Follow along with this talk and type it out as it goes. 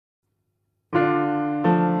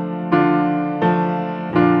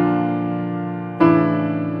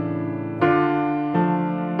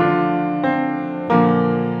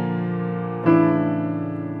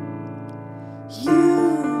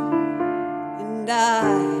and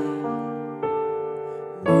I,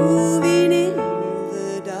 moving in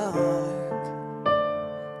the dark,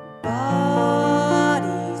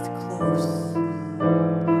 bodies close,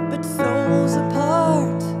 but souls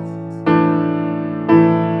apart,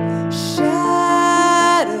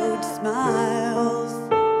 shadowed smiles,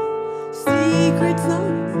 secrets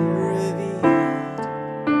unrevealed.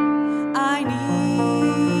 I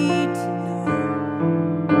need to know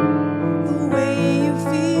the way you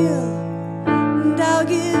feel, and I'll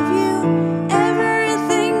give you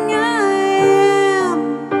everything I am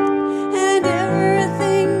and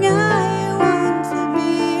everything I want to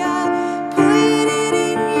be. I put it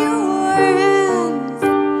in your hands.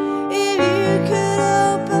 If you could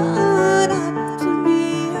open up to me,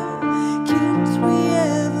 oh, can't we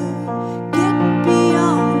ever get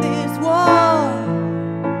beyond this wall?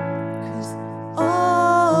 'Cause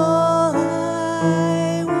all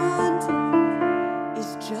I want is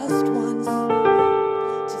just once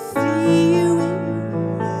to see you in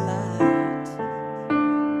the light,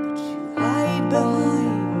 but you hide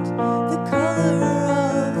behind the color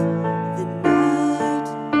of the night.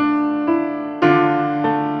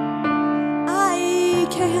 I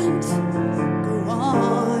can't go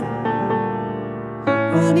on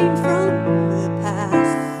running from the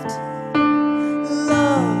past.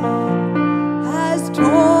 Love has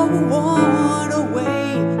torn away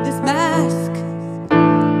this mask,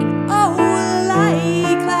 and oh,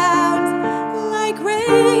 like clouds, like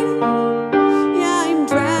rain, yeah, I'm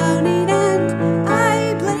drowning and I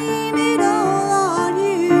blame it all on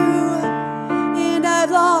you, and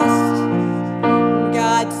I've lost.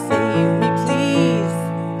 God save me, please,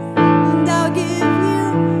 and I'll give you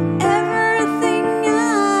everything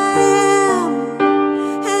I am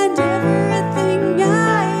and everything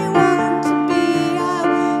I want to be. I'll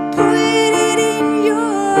put it in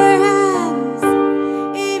your hands.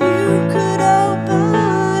 If you could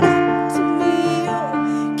open up to me, oh,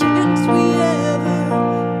 can't we ever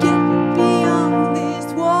get beyond this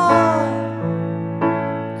wall?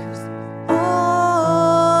 'Cause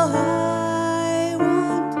all I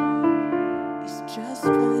want is just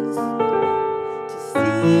once to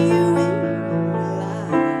see you